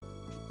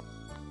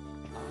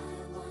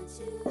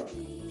to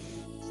be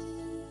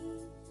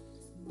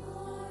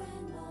more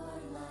and more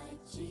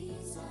like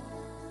Jesus.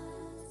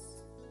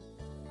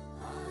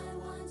 I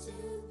want to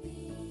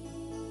be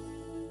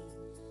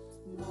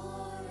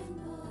more and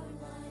more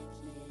like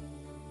Him.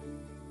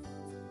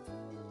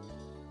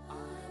 I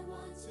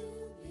want to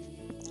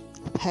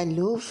be.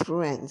 Hello,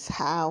 friends.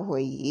 How are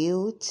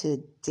you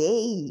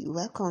today?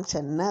 Welcome to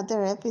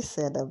another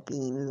episode of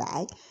Being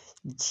Like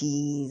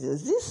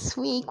Jesus. This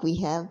week we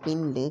have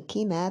been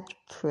looking at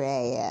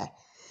prayer.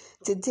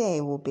 Today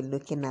we'll be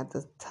looking at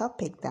the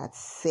topic that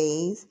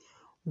says,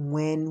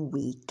 when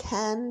we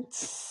can't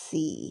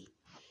see.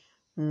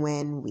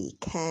 When we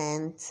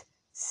can't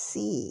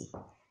see.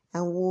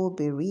 And we'll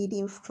be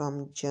reading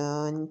from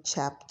John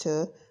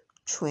chapter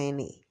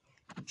 20.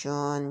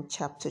 John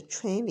chapter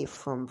 20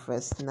 from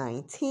verse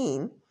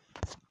 19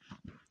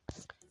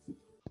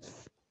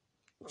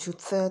 to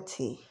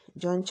 30.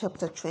 John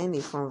chapter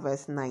 20 from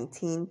verse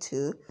 19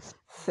 to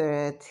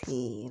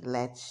 30.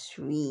 Let's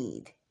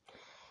read.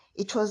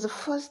 It was the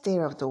first day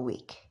of the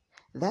week.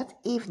 That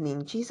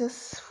evening,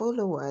 Jesus'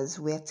 followers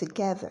were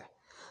together.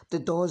 The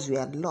doors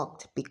were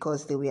locked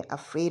because they were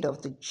afraid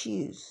of the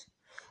Jews.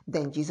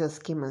 Then Jesus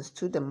came and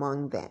stood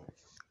among them.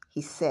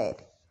 He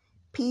said,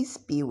 "Peace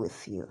be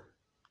with you."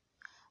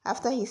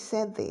 After he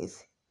said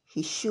this,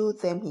 he showed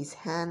them his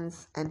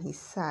hands and his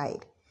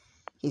side.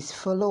 His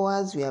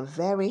followers were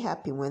very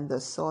happy when they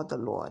saw the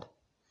Lord.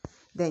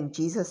 Then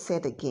Jesus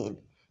said again,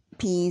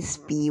 "Peace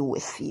be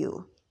with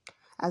you.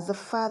 As the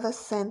Father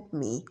sent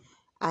me,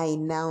 I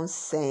now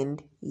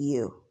send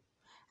you."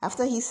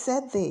 After he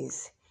said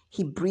this,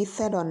 he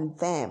breathed on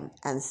them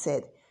and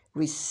said,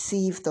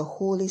 "Receive the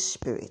Holy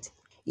Spirit.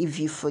 If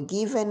you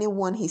forgive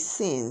anyone his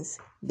sins,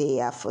 they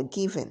are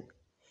forgiven.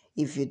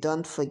 If you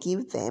don't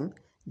forgive them,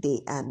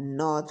 they are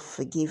not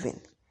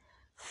forgiven."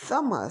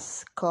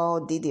 Thomas,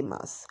 called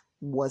Didymus,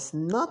 was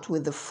not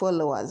with the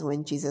followers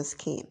when Jesus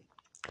came.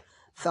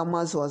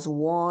 Thomas was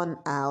one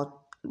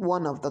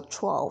of the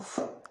 12.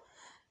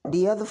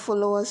 The other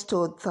followers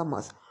told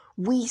Thomas,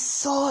 "We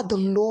saw the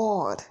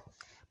Lord."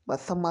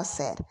 But Thomas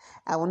said,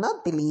 "I will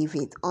not believe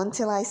it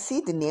until I see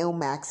the nail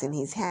marks in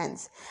his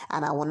hands,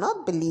 and I will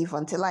not believe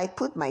until I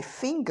put my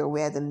finger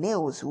where the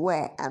nails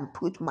were and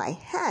put my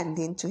hand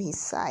into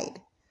his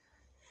side."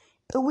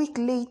 A week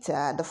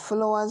later, the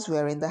followers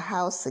were in the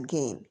house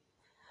again.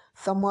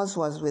 Thomas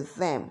was with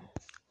them.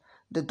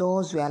 The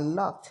doors were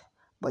locked,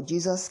 but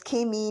Jesus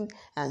came in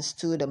and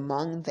stood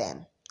among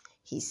them.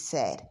 He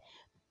said,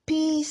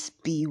 "Peace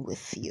be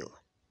with you."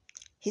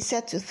 He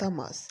said to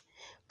Thomas,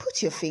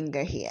 "Put your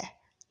finger here.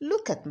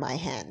 Look at my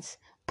hands.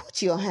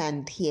 Put your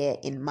hand here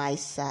in my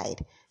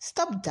side.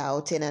 Stop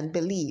doubting and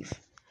believe."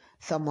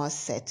 Thomas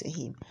said to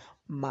him,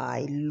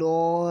 "My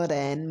Lord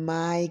and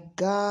my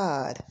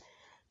God."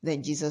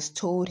 Then Jesus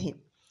told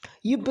him,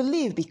 "You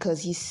believe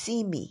because you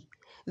see me.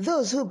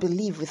 Those who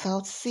believe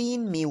without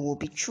seeing me will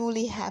be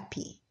truly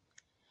happy."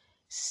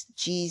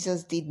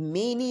 Jesus did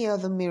many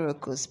other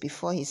miracles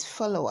before his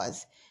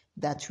followers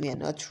that were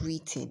not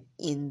written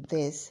in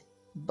this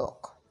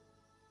book.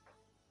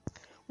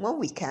 When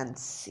we can't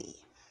see.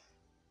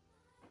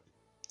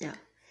 Now,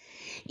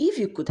 if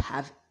you could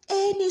have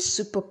any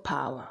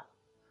superpower,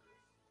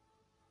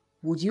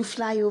 would you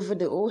fly over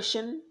the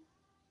ocean?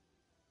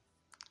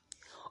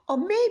 Or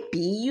maybe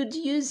you'd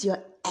use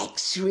your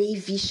X-ray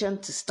vision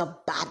to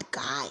stop bad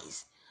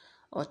guys,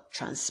 or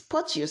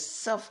transport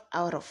yourself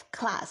out of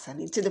class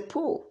and into the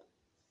pool.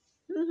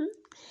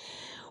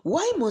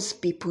 Why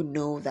most people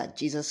know that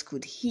Jesus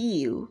could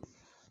heal,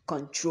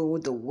 control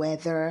the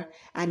weather,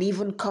 and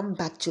even come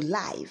back to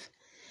life,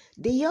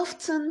 they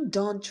often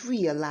don't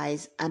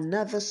realize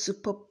another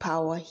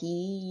superpower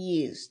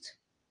he used: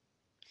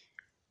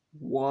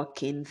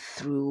 walking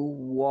through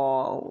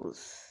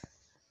walls.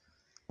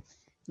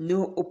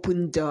 No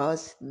open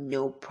doors,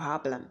 no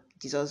problem.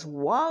 Jesus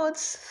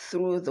walks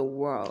through the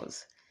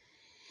walls.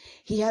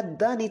 He had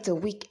done it a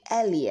week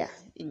earlier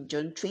in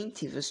John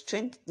 20, verse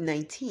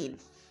 19.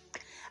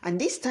 And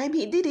this time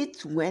he did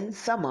it when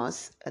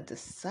Thomas, a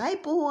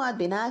disciple who had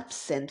been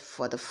absent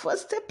for the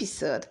first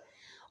episode,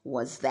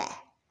 was there.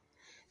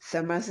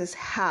 Thomas's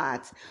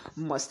heart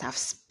must have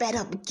sped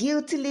up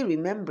guiltily,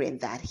 remembering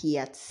that he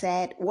had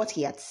said what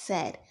he had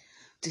said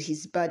to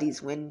his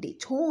buddies when they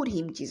told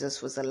him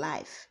Jesus was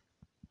alive.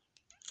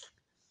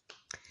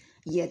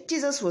 Yet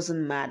Jesus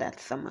wasn't mad at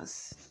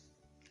Thomas.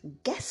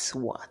 Guess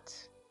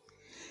what?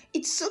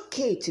 It's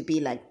okay to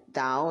be like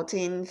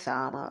doubting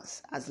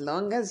Thomas as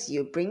long as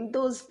you bring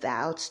those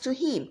doubts to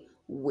him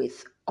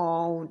with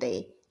all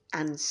the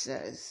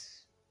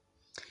answers.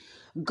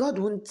 God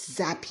won't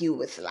zap you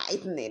with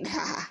lightning.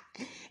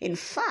 In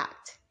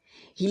fact,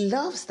 he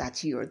loves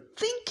that you're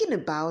thinking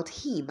about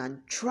him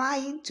and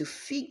trying to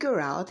figure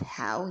out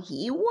how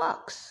he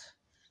works.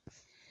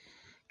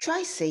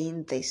 Try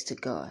saying this to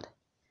God: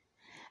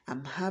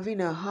 "I'm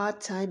having a hard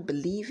time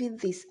believing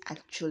this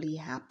actually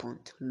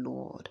happened,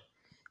 Lord."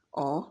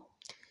 Or,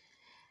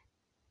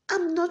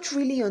 "I'm not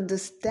really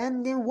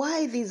understanding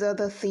why this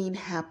other thing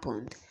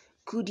happened.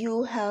 Could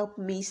you help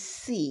me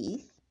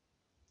see?"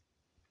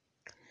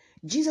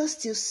 Jesus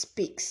still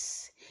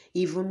speaks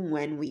even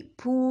when we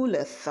pull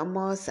a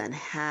Thomas and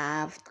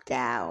have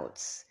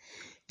doubts.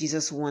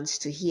 Jesus wants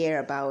to hear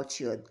about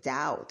your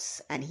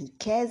doubts and he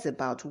cares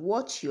about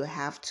what you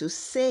have to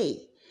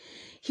say.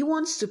 He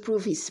wants to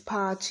prove his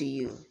power to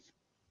you.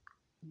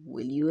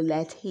 Will you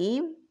let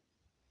him?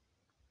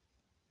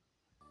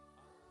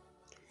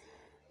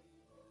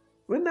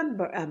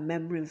 Remember our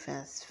memory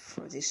verse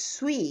for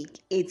this week.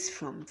 It's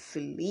from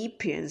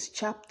Philippians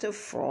chapter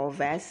 4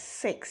 verse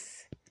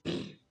 6.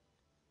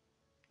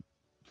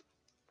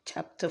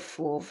 Chapter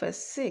 4 verse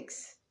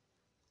 6.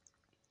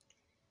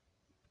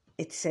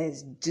 It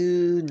says,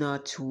 do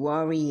not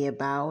worry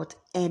about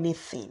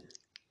anything,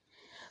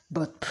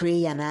 but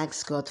pray and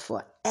ask God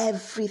for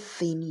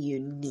everything you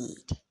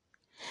need.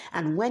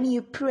 And when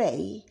you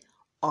pray,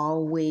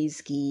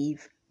 always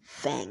give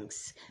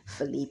thanks.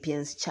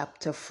 Philippians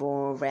chapter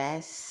 4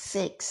 verse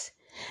 6.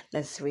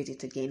 Let's read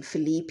it again.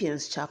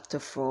 Philippians chapter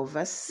 4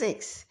 verse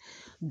 6.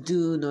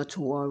 Do not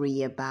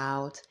worry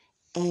about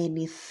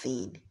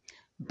anything,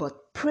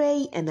 but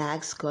pray and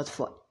ask God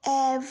for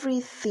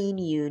everything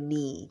you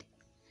need.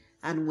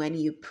 And when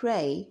you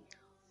pray,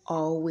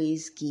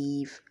 always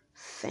give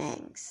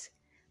thanks.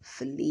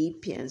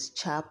 Philippians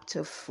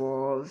chapter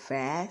 4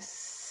 verse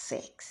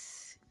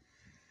 6.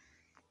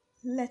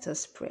 Let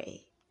us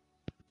pray.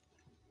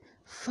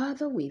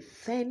 Father, we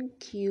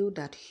thank you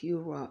that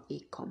you are a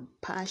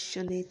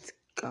compassionate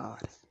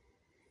God.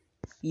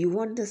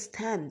 You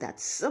understand that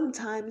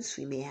sometimes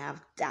we may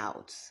have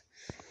doubts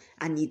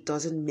and it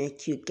doesn't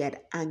make you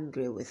get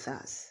angry with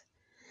us.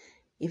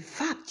 In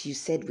fact, you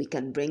said we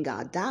can bring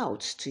our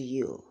doubts to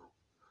you.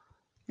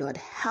 Lord,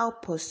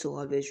 help us to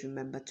always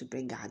remember to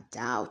bring our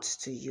doubts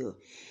to you,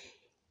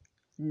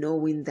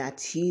 knowing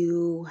that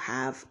you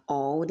have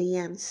all the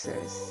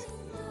answers.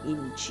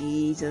 In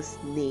Jesus'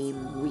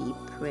 name we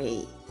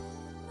pray.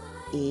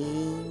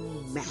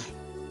 Amen.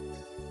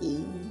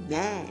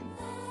 Amen.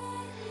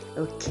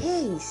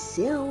 Okay,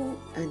 so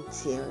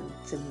until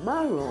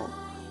tomorrow,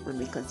 when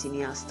we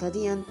continue our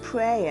study and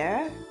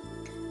prayer,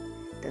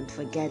 don't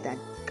forget that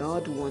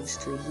God wants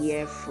to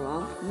hear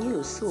from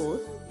you. So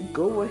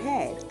go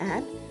ahead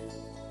and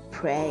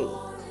pray.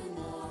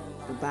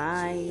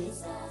 Bye.